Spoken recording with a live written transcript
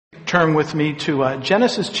turn with me to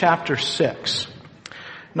Genesis chapter 6.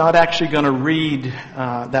 Not actually going to read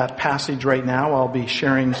that passage right now. I'll be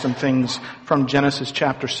sharing some things from Genesis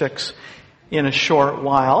chapter 6 in a short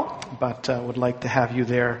while, but would like to have you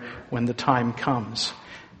there when the time comes.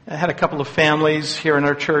 I had a couple of families here in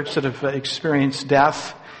our church that have experienced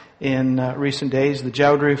death in recent days. The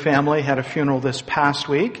Jowdry family had a funeral this past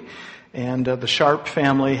week, and the Sharp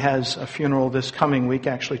family has a funeral this coming week,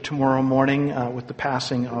 actually tomorrow morning, with the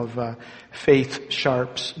passing of Faith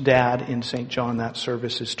Sharp's dad in St. John. That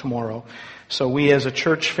service is tomorrow. So we as a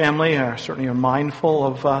church family certainly are mindful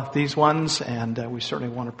of these ones, and we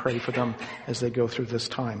certainly want to pray for them as they go through this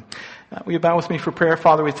time. Will you bow with me for prayer?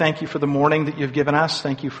 Father, we thank you for the morning that you've given us.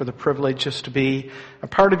 Thank you for the privilege just to be a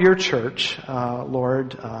part of your church,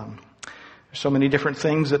 Lord. There's so many different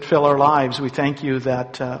things that fill our lives. We thank you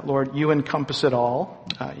that, Lord, you encompass it all.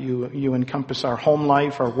 You encompass our home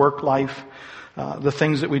life, our work life, the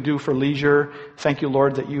things that we do for leisure. Thank you,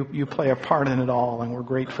 Lord, that you play a part in it all. And we're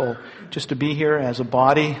grateful just to be here as a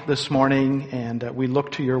body this morning. And we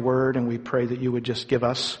look to your word, and we pray that you would just give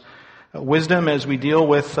us wisdom as we deal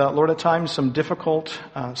with, Lord, at times some difficult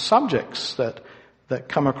subjects that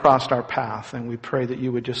come across our path. And we pray that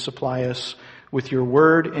you would just supply us with your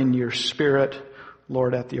word and your spirit,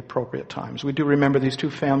 Lord, at the appropriate times. We do remember these two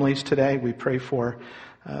families today. We pray for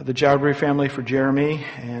the Jowdry family, for Jeremy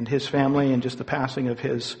and his family, and just the passing of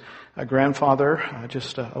his grandfather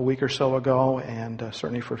just a week or so ago, and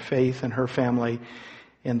certainly for Faith and her family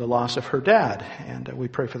in the loss of her dad. And we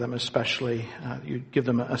pray for them especially. You give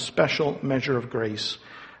them a special measure of grace,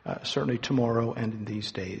 certainly tomorrow and in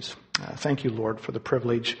these days. Thank you, Lord, for the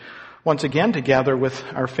privilege once again to gather with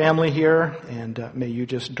our family here, and may you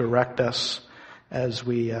just direct us as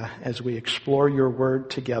we explore your word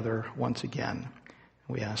together once again.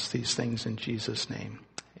 We ask these things in Jesus' name.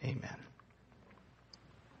 Amen.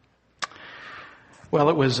 Well,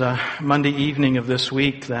 it was Monday evening of this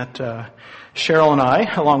week that Cheryl and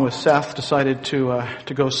I, along with Seth, decided to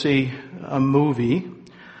go see a movie,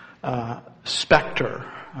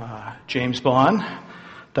 Spectre, James Bond,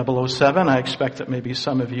 007. I expect that maybe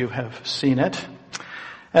some of you have seen it.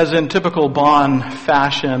 As in typical Bond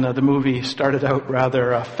fashion, the movie started out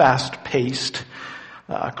rather fast-paced.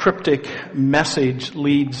 A cryptic message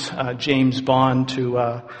leads James Bond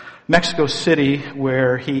to Mexico City,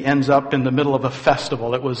 where he ends up in the middle of a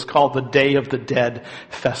festival. It was called the Day of the Dead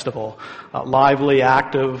Festival. Lively,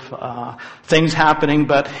 active, things happening,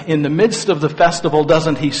 but in the midst of the festival,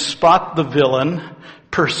 doesn't he spot the villain,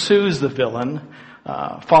 pursues the villain,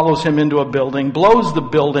 follows him into a building, blows the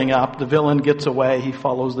building up. The villain gets away. He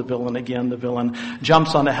follows the villain again. The villain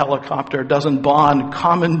jumps on a helicopter. Doesn't Bond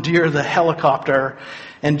commandeer the helicopter?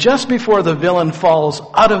 And just before the villain falls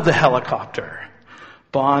out of the helicopter,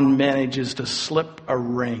 Bond manages to slip a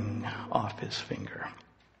ring off his finger.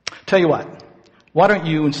 Tell you what, why don't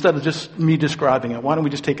you, instead of just me describing it, why don't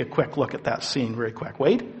we just take a quick look at that scene very quick?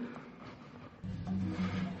 Wade?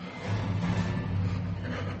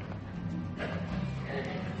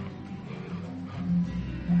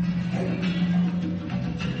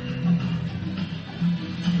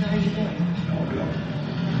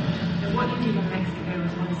 What you did in Mexico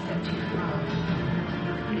was one step too far.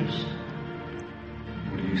 You're finished.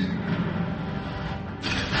 What do you say?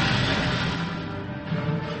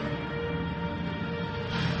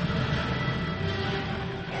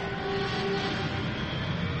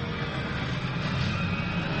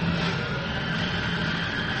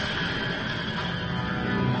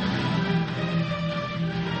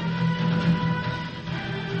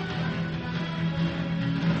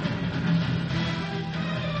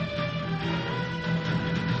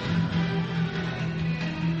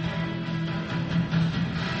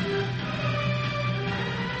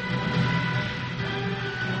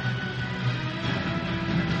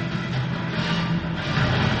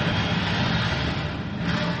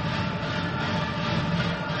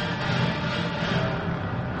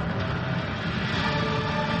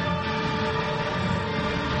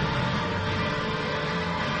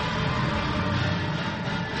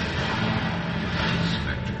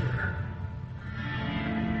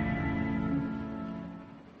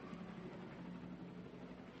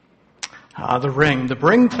 The ring. The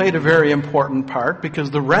ring played a very important part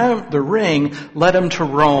because the ring led him to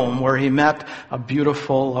Rome, where he met a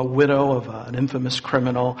widow of an infamous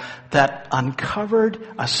criminal that uncovered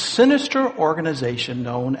a sinister organization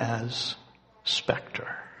known as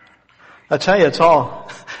Spectre. I tell you, it's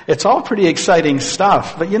all pretty exciting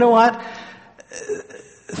stuff. But you know what?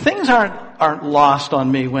 Things aren't lost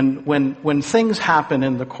on me when things happen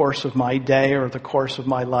in the course of my day or the course of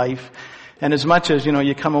my life. And as much as,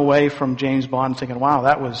 you come away from James Bond thinking, wow,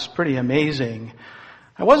 that was pretty amazing,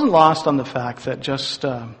 I wasn't lost on the fact that just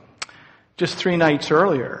 3 nights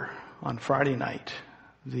earlier, on Friday night,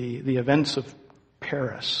 the events of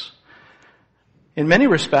Paris, in many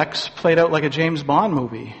respects, played out like a James Bond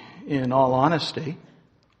movie, in all honesty.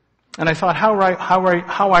 And I thought,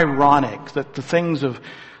 how ironic that the things of,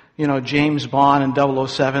 James Bond and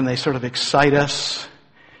 007, they sort of excite us,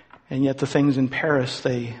 and yet the things in Paris,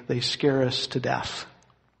 they scare us to death.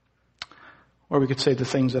 Or we could say the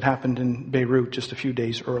things that happened in Beirut just a few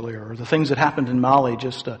days earlier, or the things that happened in Mali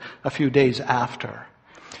just a few days after.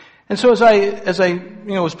 And so as I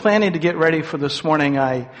was planning to get ready for this morning,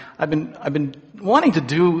 I've been wanting to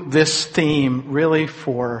do this theme really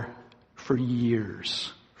for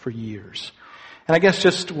years. And I guess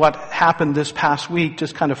just what happened this past week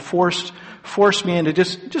just kind of forced me into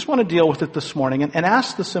just want to deal with it this morning and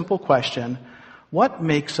ask the simple question, what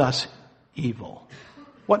makes us evil?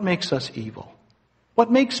 What makes us evil? What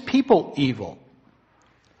makes people evil?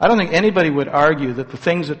 I don't think anybody would argue that the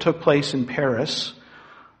things that took place in Paris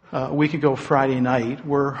a week ago Friday night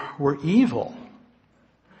were evil.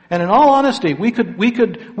 And in all honesty, we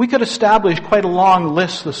could establish quite a long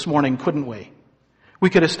list this morning, couldn't we? We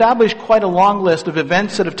could establish quite a long list of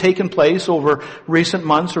events that have taken place over recent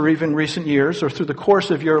months or even recent years or through the course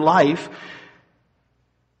of your life.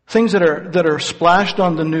 Things that are splashed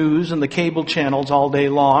on the news and the cable channels all day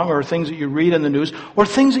long, or things that you read in the news, or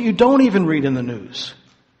things that you don't even read in the news.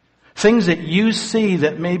 Things that you see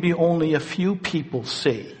that maybe only a few people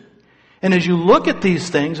see. And as you look at these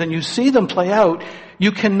things and you see them play out,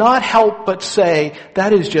 you cannot help but say,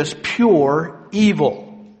 that is just pure evil.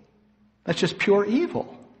 That's just pure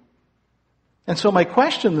evil. And so my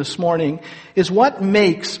question this morning is, what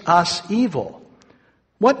makes us evil?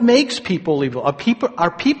 What makes people evil?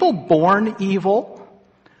 Are people born evil?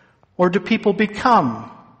 Or do people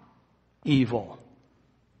become evil?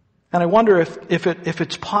 And I wonder if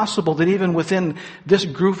it's possible that even within this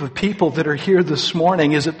group of people that are here this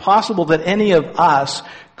morning, is it possible that any of us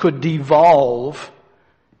could devolve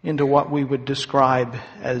into what we would describe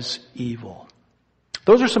as evil?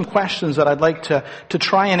 Those are some questions that I'd like to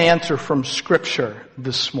try and answer from Scripture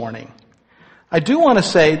this morning. I do want to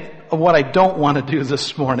say what I don't want to do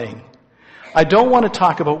this morning. I don't want to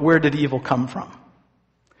talk about where did evil come from.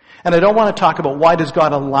 And I don't want to talk about why does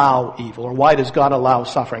God allow evil or why does God allow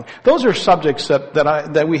suffering. Those are subjects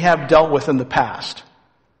that we have dealt with in the past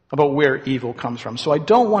about where evil comes from. So I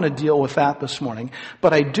don't want to deal with that this morning.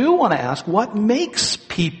 But I do want to ask, what makes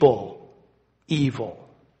people evil?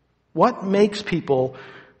 What makes people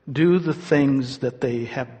do the things that they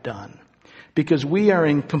have done? Because we are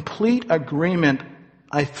in complete agreement,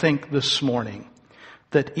 I think, this morning,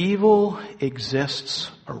 that evil exists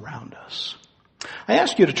around us. I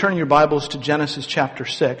ask you to turn your Bibles to Genesis chapter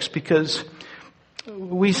 6, because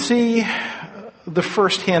we see the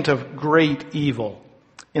first hint of great evil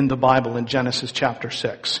in the Bible in Genesis chapter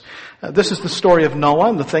 6. This is the story of Noah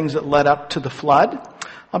and the things that led up to the flood.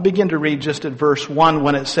 I'll begin to read just at verse 1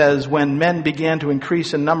 when it says, "When men began to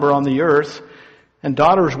increase in number on the earth, and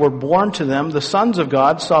daughters were born to them, the sons of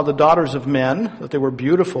God saw the daughters of men, that they were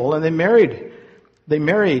beautiful, and they married. They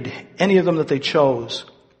married any of them that they chose.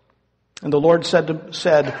 And the Lord said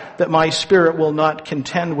that my spirit will not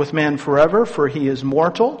contend with man forever, for he is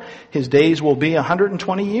mortal. His days will be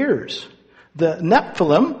 120 years. The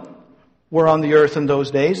Nephilim were on the earth in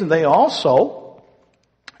those days, and they also,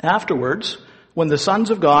 afterwards, when the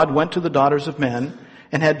sons of God went to the daughters of men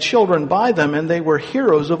and had children by them, and they were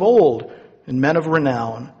heroes of old and men of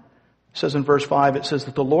renown." It says in verse 5, it says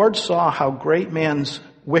that the Lord saw how great man's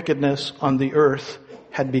wickedness on the earth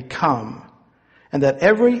had become, and that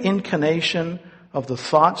every inclination of the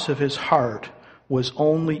thoughts of his heart was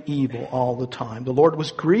only evil all the time. The Lord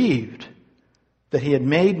was grieved that he had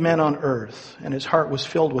made men on earth, and his heart was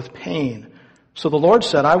filled with pain. So the Lord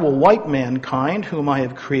said, "I will wipe mankind, whom I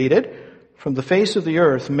have created, from the face of the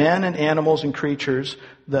earth, men and animals and creatures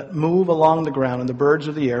that move along the ground and the birds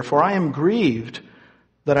of the air, for I am grieved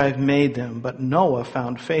that I have made them." But Noah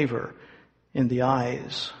found favor in the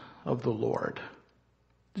eyes of the Lord.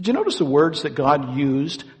 Did you notice the words that God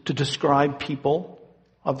used to describe people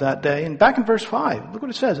of that day? And back in verse 5, look what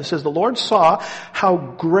it says. It says, "The Lord saw how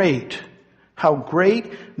great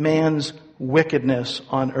man's wickedness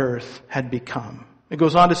on earth had become." It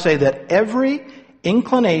goes on to say that every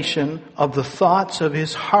inclination of the thoughts of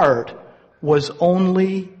his heart was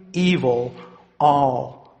only evil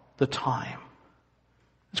all the time.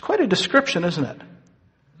 It's quite a description, isn't it?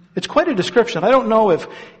 It's quite a description. I don't know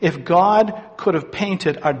if God could have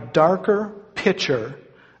painted a darker picture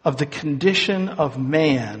of the condition of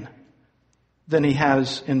man than he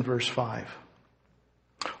has in verse 5.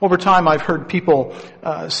 Over time, I've heard people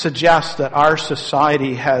suggest that our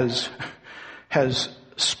society has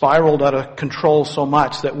spiraled out of control so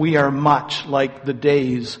much that we are much like the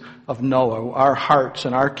days of Noah. Our hearts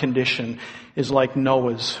and our condition is like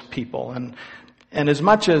Noah's people. And as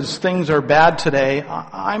much as things are bad today,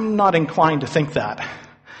 I'm not inclined to think that.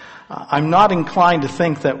 I'm not inclined to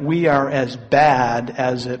think that we are as bad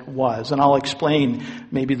as it was. And I'll explain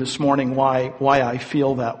maybe this morning why I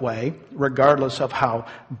feel that way, regardless of how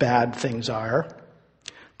bad things are.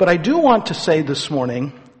 But I do want to say this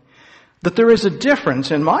morning that there is a difference,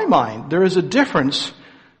 in my mind, there is a difference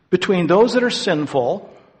between those that are sinful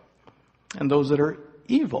and those that are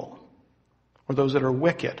evil, or those that are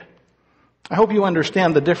wicked. I hope you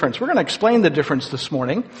understand the difference. We're going to explain the difference this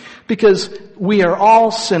morning because we are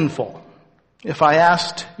all sinful. If I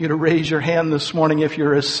asked you to raise your hand this morning if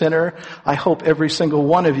you're a sinner, I hope every single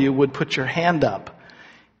one of you would put your hand up.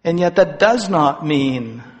 And yet that does not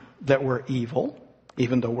mean that we're evil,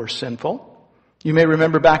 even though we're sinful. You may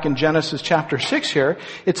remember back in Genesis chapter 6 here,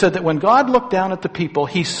 it said that when God looked down at the people,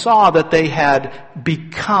 he saw that they had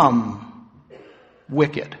become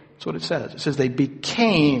wicked. That's what it says. It says they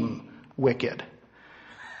became wicked.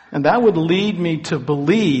 And that would lead me to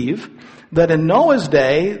believe that in Noah's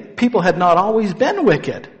day, people had not always been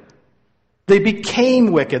wicked. They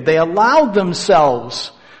became wicked. They allowed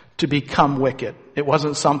themselves to become wicked. It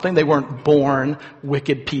wasn't something, they weren't born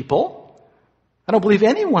wicked people. I don't believe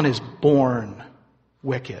anyone is born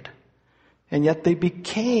wicked. And yet they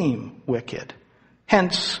became wicked.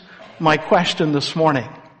 Hence, my question this morning,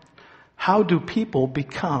 how do people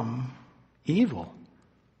become evil?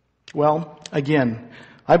 Well, again,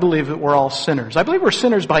 I believe that we're all sinners. I believe we're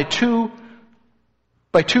sinners by two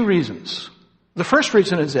reasons. The first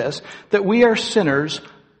reason is this, that we are sinners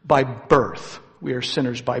by birth. We are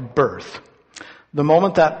sinners by birth. The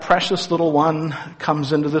moment that precious little one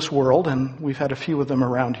comes into this world, and we've had a few of them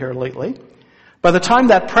around here lately, by the time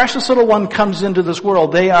that precious little one comes into this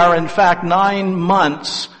world, they are in fact 9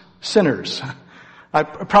 months sinners. I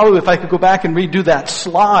probably, if I could go back and redo that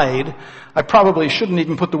slide, I probably shouldn't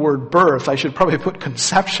even put the word birth. I should probably put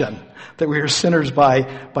conception, that we are sinners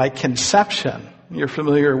by conception. You're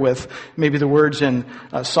familiar with maybe the words in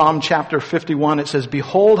Psalm chapter 51. It says,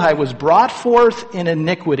 "Behold, I was brought forth in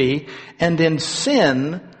iniquity, and in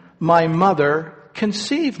sin my mother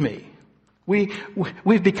conceived me."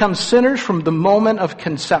 We've become sinners from the moment of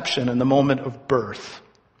conception and the moment of birth.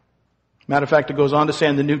 Matter of fact, it goes on to say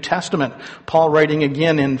in the New Testament, Paul writing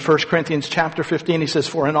again in 1 Corinthians chapter 15, he says,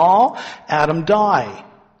 "For in all Adam died,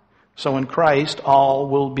 so in Christ all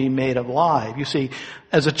will be made alive." You see,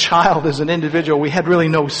 as a child, as an individual, we had really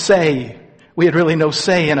no say. We had really no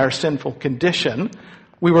say in our sinful condition.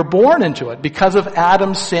 We were born into it. Because of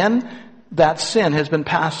Adam's sin, that sin has been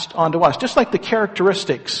passed on to us. Just like the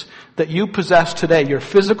characteristics that you possess today, your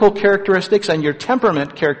physical characteristics and your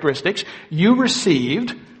temperament characteristics, you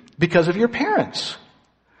received because of your parents.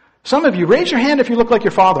 Some of you, raise your hand if you look like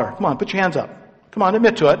your father. Come on, put your hands up. Come on,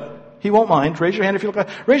 admit to it. He won't mind. Raise your hand if you look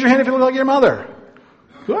like your mother.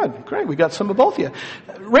 Good, great. We got some of both of you.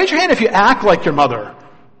 Raise your hand if you act like your mother.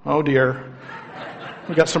 Oh dear.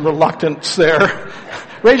 We got some reluctance there.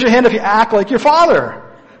 Raise your hand if you act like your father.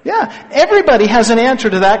 Yeah, everybody has an answer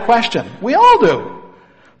to that question. We all do.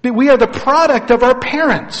 But we are the product of our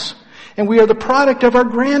parents. And we are the product of our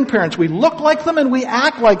grandparents. We look like them and we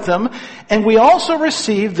act like them. And we also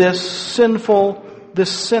receive this sinful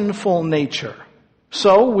nature.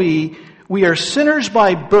 So we are sinners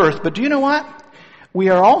by birth. But do you know what? We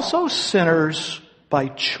are also sinners by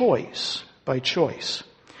choice. By choice.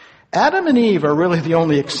 Adam and Eve are really the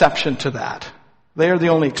only exception to that. They are the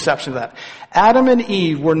only exception to that. Adam and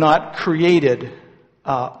Eve were not created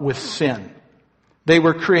with sin. They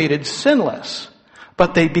were created sinless.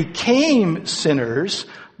 But they became sinners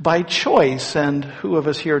by choice. And who of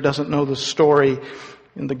us here doesn't know the story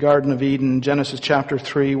in the Garden of Eden, Genesis chapter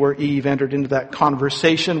 3, where Eve entered into that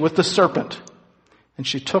conversation with the serpent. And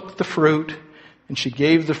she took the fruit and she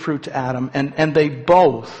gave the fruit to Adam. And they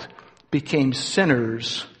both became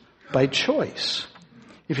sinners by choice.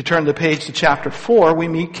 If you turn the page to chapter 4, we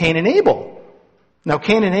meet Cain and Abel. Now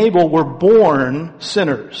Cain and Abel were born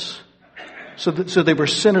sinners. So they were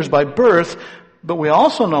sinners by birth. But we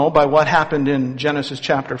also know by what happened in Genesis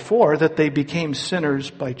chapter 4 that they became sinners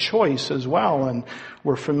by choice as well. And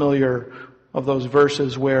we're familiar of those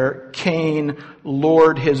verses where Cain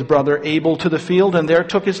lured his brother Abel to the field and there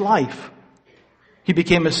took his life. He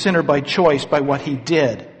became a sinner by choice by what he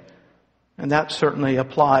did. And that certainly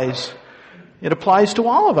applies. It applies to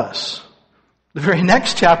all of us. The very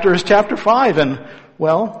next chapter is chapter 5. And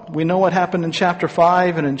Well, we know what happened in chapter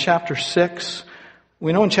 5 and in chapter 6.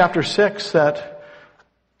 We know in chapter 6 that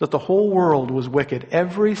the whole world was wicked.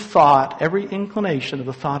 Every thought, every inclination of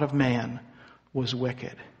the thought of man was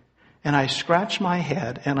wicked. And I scratch my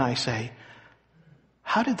head and I say,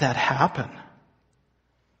 how did that happen?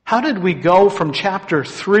 How did we go from chapter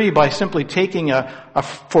 3 by simply taking a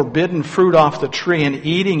forbidden fruit off the tree and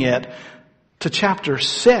eating it to chapter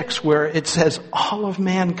 6 where it says all of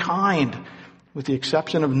mankind, with the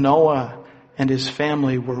exception of Noah and his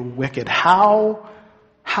family, were wicked? How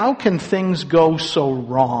can things go so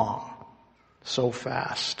wrong so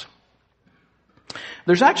fast?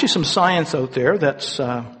 There's actually some science out there that's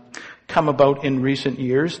come about in recent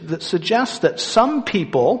years that suggests that some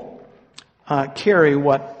people carry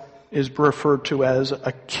what is referred to as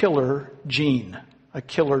a killer gene. A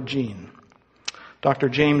killer gene. Dr.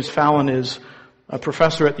 James Fallon is a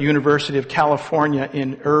professor at the University of California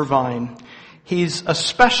in Irvine. He's a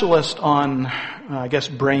specialist on,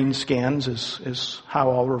 brain scans is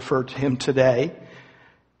how I'll refer to him today.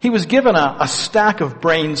 He was given a stack of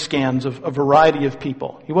brain scans of a variety of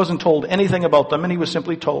people. He wasn't told anything about them, and he was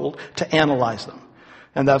simply told to analyze them.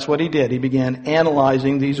 And that's what he did. He began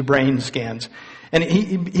analyzing these brain scans. And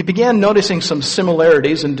he began noticing some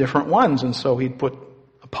similarities in different ones. And so he'd put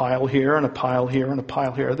a pile here and a pile here and a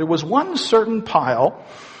pile here. There was one certain pile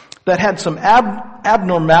that had some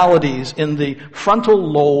abnormalities in the frontal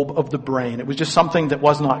lobe of the brain. It was just something that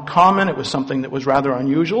was not common. It was something that was rather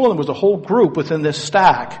unusual. And there was a whole group within this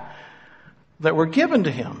stack that were given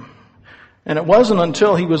to him. And it wasn't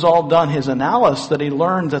until he was all done his analysis that he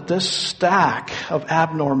learned that this stack of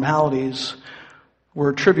abnormalities were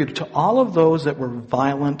attributed to all of those that were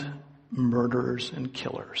violent murderers and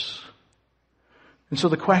killers. And so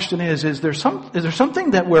the question is there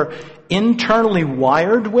something that we're internally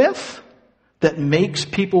wired with that makes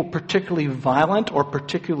people particularly violent or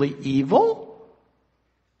particularly evil?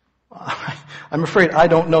 I'm afraid I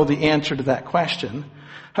don't know the answer to that question.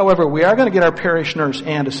 However, we are going to get our parish nurse,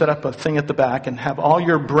 Ann, to set up a thing at the back and have all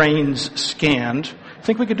your brains scanned.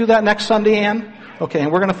 Think we could do that next Sunday, Ann? Okay,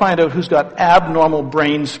 and we're going to find out who's got abnormal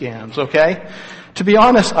brain scans, okay? To be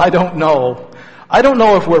honest, I don't know. I don't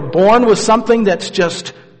know if we're born with something that's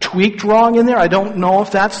just tweaked wrong in there. I don't know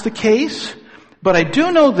if that's the case. But I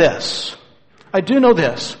do know this.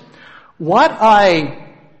 What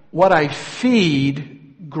I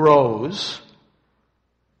feed grows,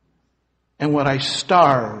 and what I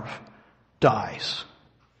starve dies.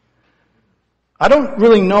 I don't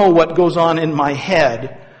really know what goes on in my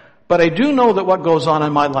head, but I do know that what goes on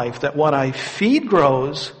in my life, that what I feed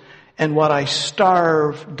grows and what I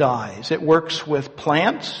starve dies. It works with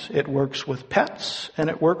plants, it works with pets, and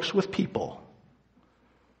it works with people.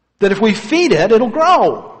 That if we feed it, it'll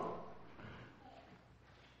grow.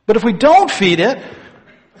 But if we don't feed it,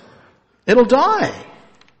 it'll die.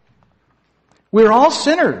 We're all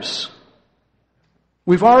sinners.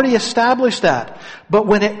 We've already established that. But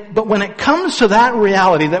when it comes to that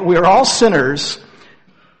reality that we're all sinners,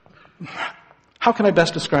 how can I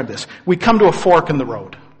best describe this? We come to a fork in the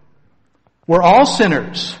road. We're all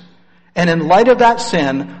sinners. And in light of that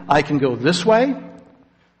sin, I can go this way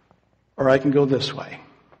or I can go this way.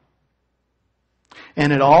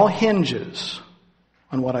 And it all hinges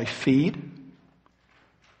on what I feed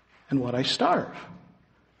and what I starve.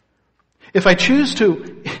 If I choose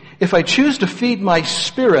to feed my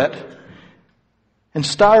spirit and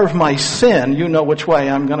starve my sin, you know which way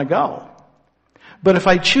I'm going to go. But if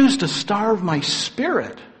I choose to starve my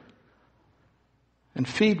spirit and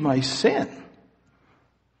feed my sin,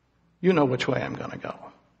 you know which way I'm going to go. I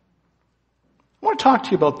want to talk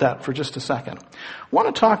to you about that for just a second. I want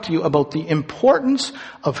to talk to you about the importance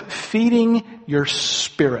of feeding your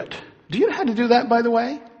spirit. Do you know how to do that, by the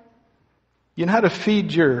way? You know how to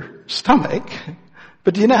feed your stomach,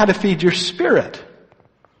 but do you know how to feed your spirit?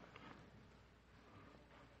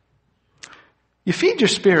 You feed your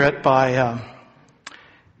spirit by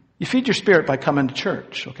coming to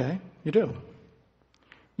church, okay? You do.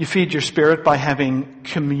 You feed your spirit by having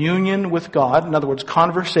communion with God, in other words,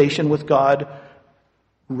 conversation with God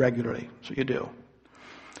regularly. That's what you do.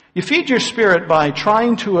 You feed your spirit by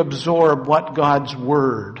trying to absorb what God's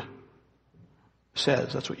Word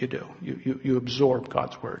says. That's what you do. You absorb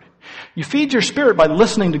God's Word. You feed your spirit by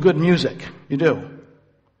listening to good music. You do.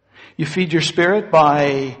 You feed your spirit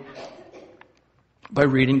by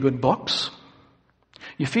reading good books.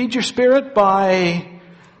 You feed your spirit by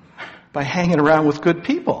hanging around with good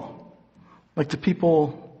people, like the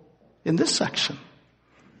people in this section.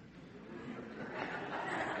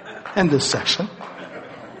 And this section.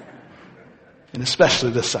 And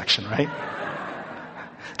especially this section, right?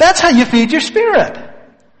 That's how you feed your spirit.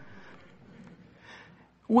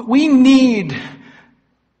 We need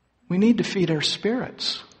to feed our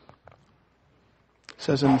spirits. It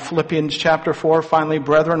says in Philippians chapter 4, finally,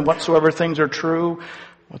 brethren, whatsoever things are true,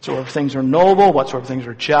 whatsoever things are noble, whatsoever things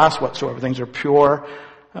are just, whatsoever things are pure,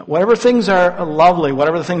 whatever things are lovely,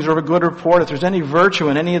 whatever things are of a good report, if there's any virtue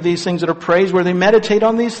in any of these things that are praiseworthy, meditate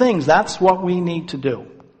on these things. That's what we need to do.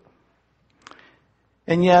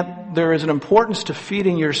 And yet, there is an importance to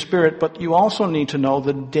feeding your spirit, but you also need to know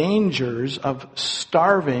the dangers of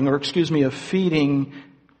of feeding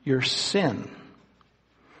your sin.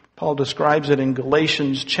 Paul describes it in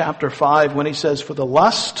Galatians chapter 5 when he says, for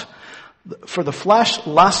the flesh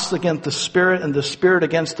lusts against the spirit, and the spirit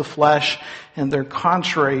against the flesh, and they're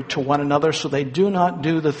contrary to one another, so they do not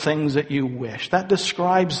do the things that you wish. That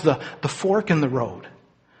describes the fork in the road.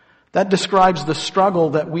 That describes the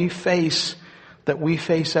struggle that we face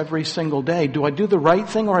every single day. Do I do the right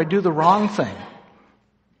thing or I do the wrong thing?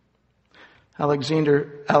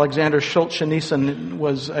 Alexander Solzhenitsyn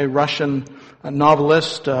was a Russian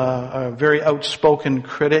novelist, a very outspoken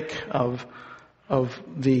critic of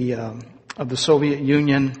the Soviet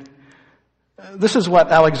Union. This is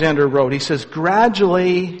what Alexander wrote. He says,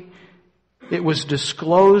 gradually it was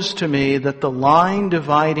disclosed to me that the line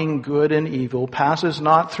dividing good and evil passes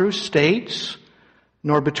not through states,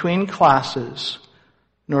 nor between classes,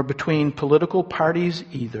 nor between political parties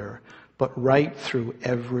either, but right through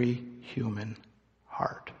every human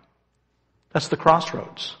heart. That's the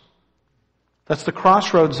crossroads. That's the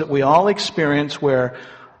crossroads that we all experience where,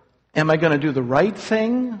 am I going to do the right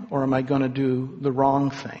thing or am I going to do the wrong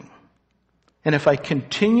thing? And if I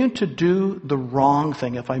continue to do the wrong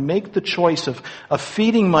thing, if I make the choice of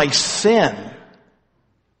feeding my sin,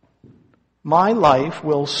 my life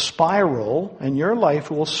will spiral, and your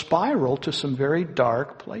life will spiral to some very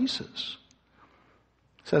dark places.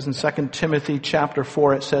 It says in 2 Timothy chapter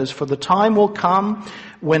 4, it says, for the time will come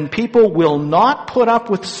when people will not put up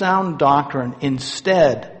with sound doctrine,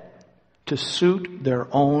 instead to suit their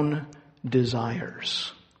own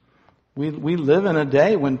desires. We live in a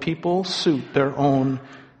day when people suit their own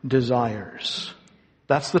desires.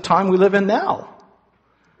 That's the time we live in now.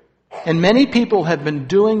 And many people have been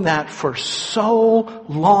doing that for so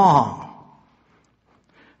long.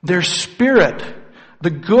 Their spirit, the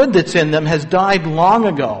good that's in them, has died long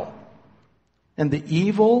ago. And the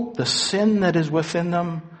evil, the sin that is within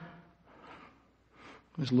them,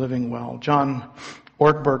 is living well. John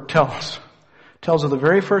Ortberg tells of the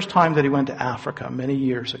very first time that he went to Africa many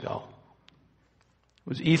years ago. It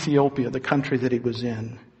was Ethiopia, the country that he was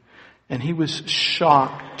in. And he was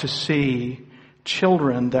shocked to see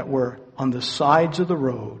children that were on the sides of the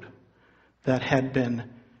road that had been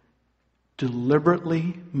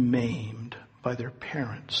deliberately maimed by their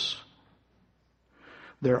parents.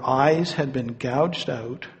 Their eyes had been gouged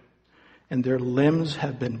out and their limbs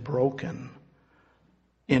had been broken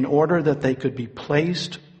in order that they could be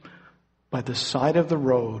placed by the side of the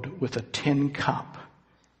road with a tin cup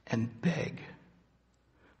and beg.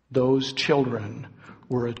 Those children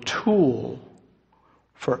were a tool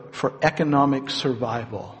for economic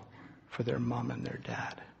survival for their mom and their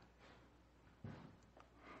dad.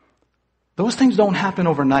 Those things don't happen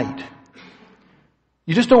overnight.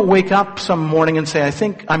 You just don't wake up some morning and say, I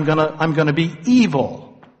think I'm gonna be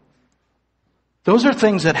evil. Those are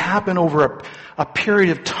things that happen over a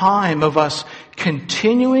period of time of us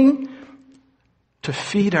continuing to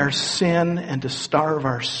feed our sin and to starve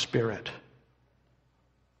our spirit.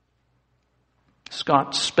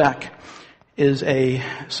 Scott Speck is a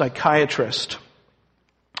psychiatrist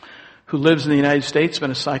who lives in the United States,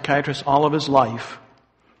 been a psychiatrist all of his life.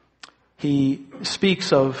 He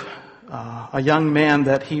speaks of a young man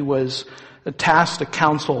that he was tasked to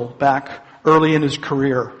counsel back early in his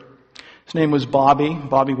career. His name was Bobby.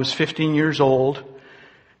 Bobby was 15 years old.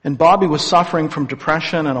 And Bobby was suffering from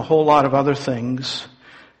depression and a whole lot of other things.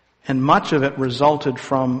 And much of it resulted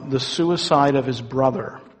from the suicide of his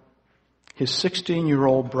brother, his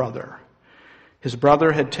 16-year-old brother. His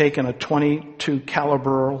brother had taken a 22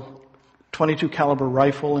 caliber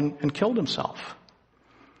rifle and killed himself.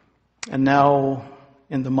 And now,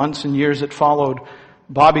 in the months and years that followed,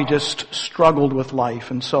 Bobby just struggled with life.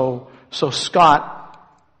 And so Scott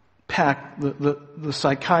Peck, the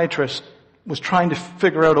psychiatrist, was trying to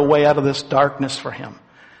figure out a way out of this darkness for him.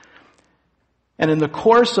 And in the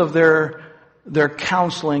course of their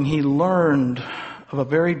counseling, he learned of a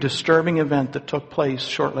very disturbing event that took place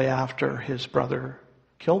shortly after his brother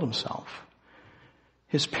killed himself.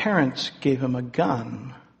 His parents gave him a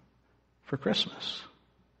gun for Christmas.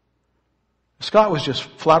 Scott was just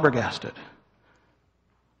flabbergasted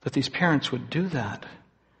that these parents would do that.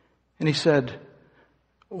 And he said,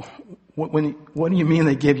 what do you mean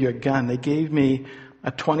they gave you a gun? They gave me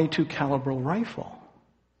a .22 caliber rifle.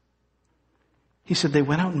 He said, they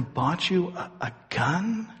went out and bought you a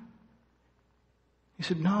gun? He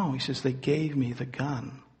said, no. He says, they gave me the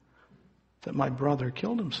gun that my brother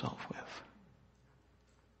killed himself with.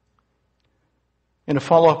 In a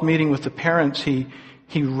follow-up meeting with the parents, he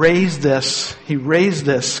raised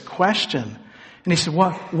this question. And he said,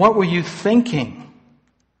 what were you thinking?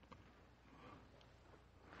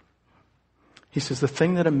 He says, the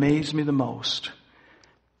thing that amazed me the most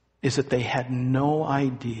is that they had no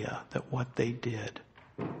idea that what they did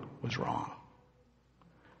was wrong.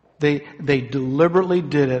 They deliberately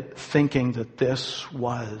did it thinking that this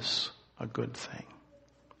was a good thing.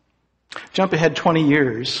 Jump ahead 20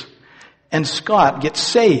 years, and Scott gets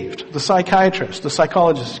saved. The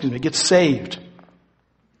psychologist, gets saved.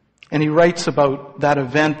 And he writes about that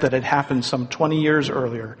event that had happened some 20 years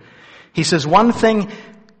earlier. He says, one thing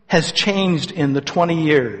has changed in the 20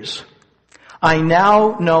 years. I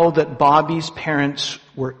now know that Bobby's parents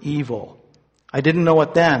were evil. I didn't know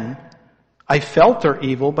it then. I felt they're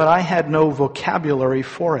evil, but I had no vocabulary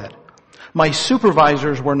for it. My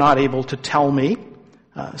supervisors were not able to tell me.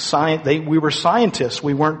 We were scientists.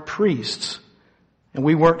 We weren't priests. And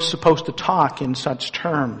we weren't supposed to talk in such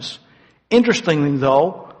terms. Interestingly,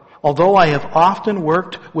 though, although I have often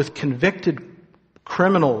worked with convicted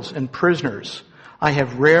criminals and prisoners, I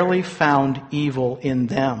have rarely found evil in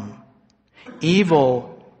them.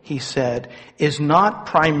 Evil, he said, is not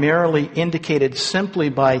primarily indicated simply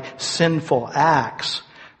by sinful acts.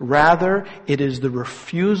 Rather, it is the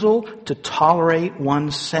refusal to tolerate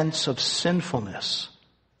one's sense of sinfulness.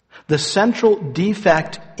 The central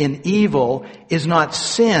defect in evil is not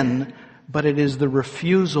sin, but it is the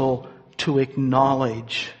refusal to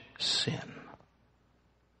acknowledge sin.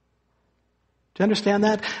 Do you understand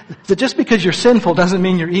that? That just because you're sinful doesn't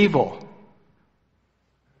mean you're evil.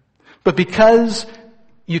 But because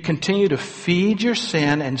you continue to feed your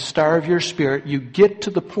sin and starve your spirit, you get to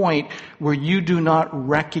the point where you do not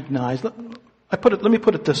recognize. Let me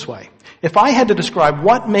put it this way. If I had to describe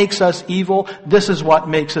what makes us evil, this is what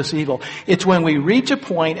makes us evil. It's when we reach a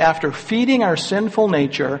point after feeding our sinful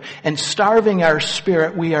nature and starving our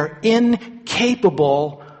spirit, we are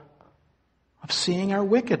incapable of seeing our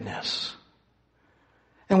wickedness.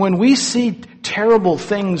 And when we see terrible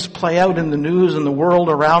things play out in the news and the world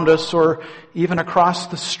around us, or even across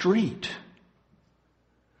the street,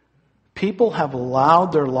 people have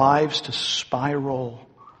allowed their lives to spiral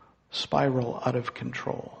out of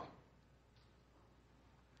control.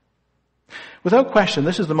 Without question,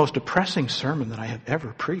 this is the most depressing sermon that I have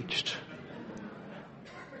ever preached.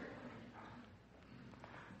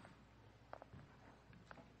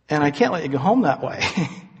 And I can't let you go home that way.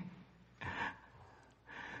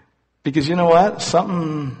 Because you know what?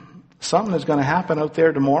 Something is going to happen out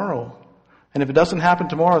there tomorrow. And if it doesn't happen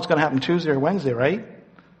tomorrow, it's going to happen Tuesday or Wednesday, right?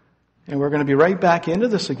 And we're going to be right back into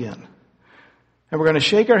this again. And we're going to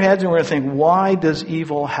shake our heads and we're going to think, why does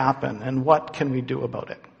evil happen? And what can we do about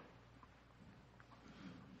it?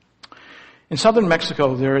 In southern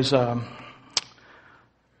Mexico, there's a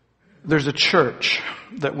church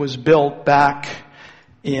that was built back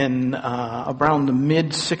in around the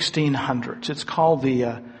mid-1600s. It's called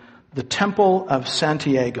the Temple of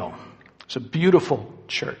Santiago. It's a beautiful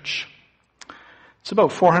church. It's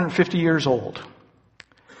about 450 years old.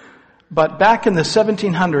 But back in the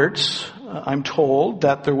 1700s, I'm told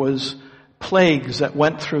that there was plagues that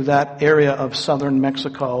went through that area of southern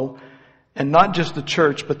Mexico, and not just the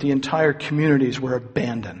church, but the entire communities were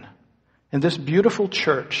abandoned. And this beautiful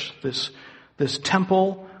church, this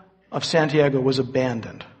Temple of Santiago, was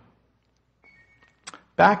abandoned.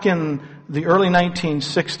 Back in the early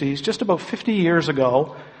 1960s, just about 50 years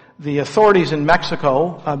ago, the authorities in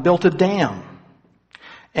Mexico built a dam.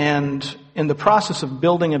 And in the process of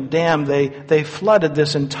building a dam, they flooded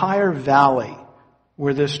this entire valley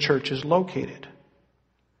where this church is located.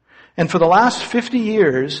 And for the last 50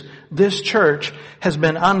 years, this church has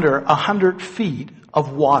been under 100 feet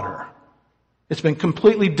of water. It's been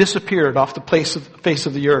completely disappeared off the face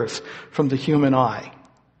of the earth from the human eye.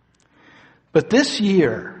 But this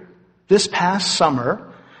year, this past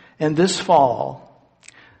summer, and this fall,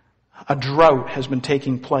 a drought has been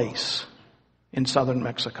taking place in southern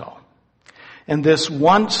Mexico. And this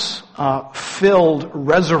once filled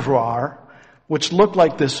reservoir, which looked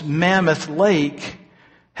like this mammoth lake,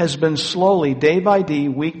 has been slowly, day by day,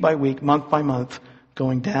 week by week, month by month,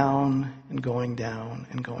 going down and going down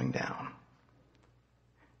and going down.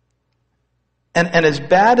 And as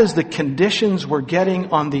bad as the conditions were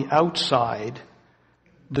getting on the outside,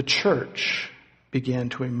 the church began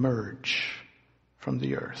to emerge from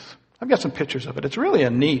the earth. I've got some pictures of it. It's really a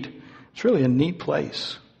neat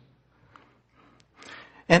place.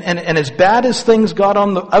 And as bad as things got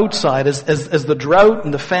on the outside, as the drought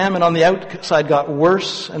and the famine on the outside got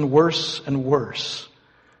worse and worse and worse,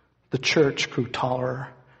 the church grew taller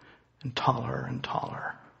and taller and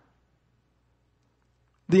taller.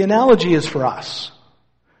 The analogy is for us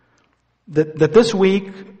that this week,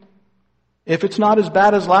 if it's not as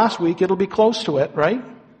bad as last week, it'll be close to it, right?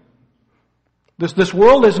 This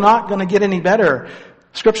world is not going to get any better.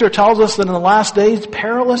 Scripture tells us that in the last days,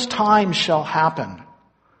 perilous times shall happen.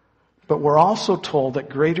 But we're also told that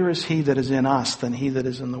greater is He that is in us than he that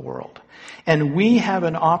is in the world. And we have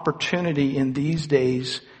an opportunity in these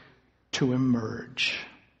days to emerge.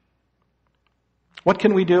 What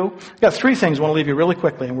can we do? I've got 3 things I want to leave you really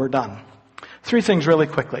quickly and we're done. 3 things really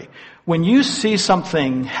quickly. When you see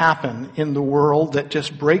something happen in the world that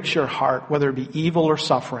just breaks your heart, whether it be evil or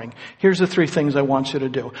suffering, here's the 3 things I want you to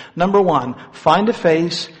do. Number 1, find a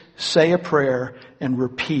face, say a prayer, and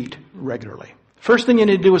repeat regularly. First thing you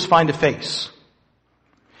need to do is find a face.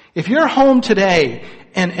 If you're home today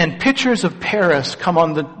and pictures of Paris come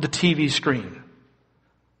on the TV screen,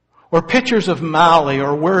 or pictures of Mali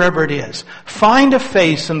or wherever it is, find a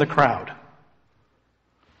face in the crowd.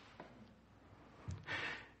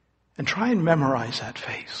 And try and memorize that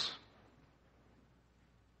face.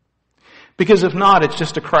 Because if not, it's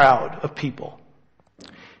just a crowd of people.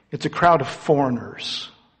 It's a crowd of foreigners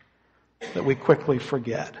that we quickly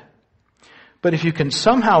forget. But if you can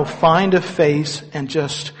somehow find a face and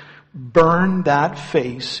just burn that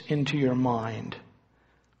face into your mind,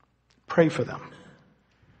 pray for them.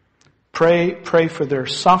 Pray for their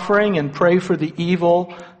suffering and pray for the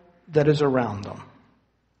evil that is around them.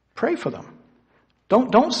 Pray for them.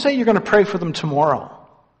 Don't say you're going to pray for them tomorrow.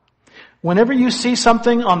 Whenever you see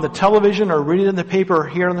something on the television or read it in the paper or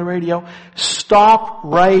hear on the radio, stop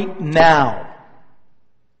right now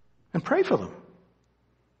and pray for them.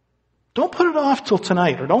 Don't put it off till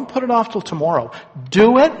tonight or don't put it off till tomorrow.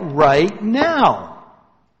 Do it right now.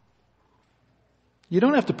 You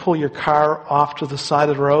don't have to pull your car off to the side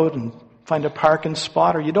of the road and find a parking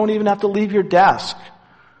spot, or you don't even have to leave your desk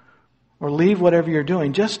or leave whatever you're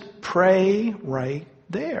doing. Just pray right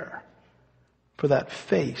there for that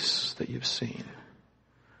face that you've seen.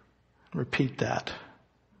 Repeat that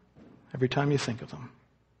every time you think of them.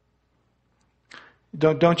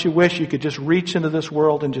 Don't you wish you could just reach into this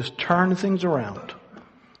world and just turn things around?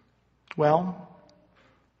 Well,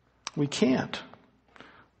 we can't.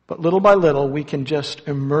 But little by little, we can just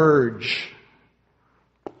emerge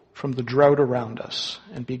from the drought around us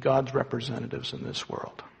and be God's representatives in this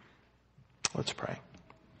world. Let's pray.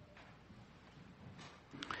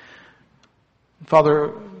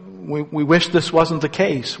 Father, we wish this wasn't the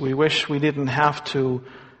case. We wish we didn't have to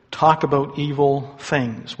talk about evil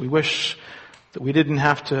things. We wish that we didn't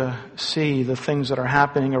have to see the things that are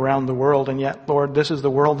happening around the world. And yet, Lord, this is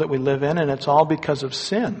the world that we live in, and it's all because of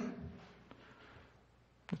sin.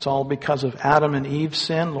 It's all because of Adam and Eve's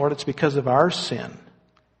sin. Lord, it's because of our sin.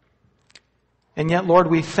 And yet, Lord,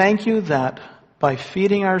 we thank you that by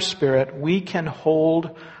feeding our spirit, we can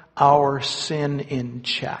hold our sin in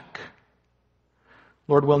check.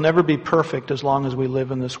 Lord, we'll never be perfect as long as we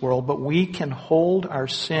live in this world, but we can hold our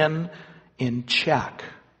sin in check,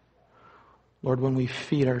 Lord, when we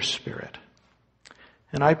feed our spirit.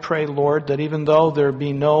 And I pray, Lord, that even though there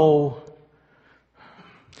be no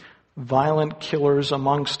violent killers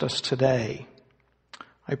amongst us today,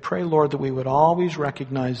 I pray, Lord, that we would always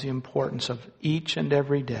recognize the importance of each and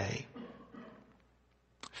every day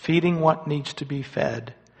feeding what needs to be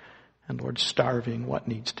fed and, Lord, starving what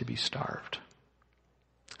needs to be starved.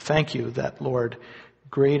 Thank you that, Lord,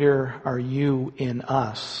 greater are you in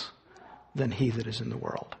us than he that is in the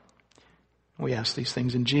world. We ask these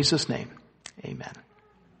things in Jesus' name. Amen.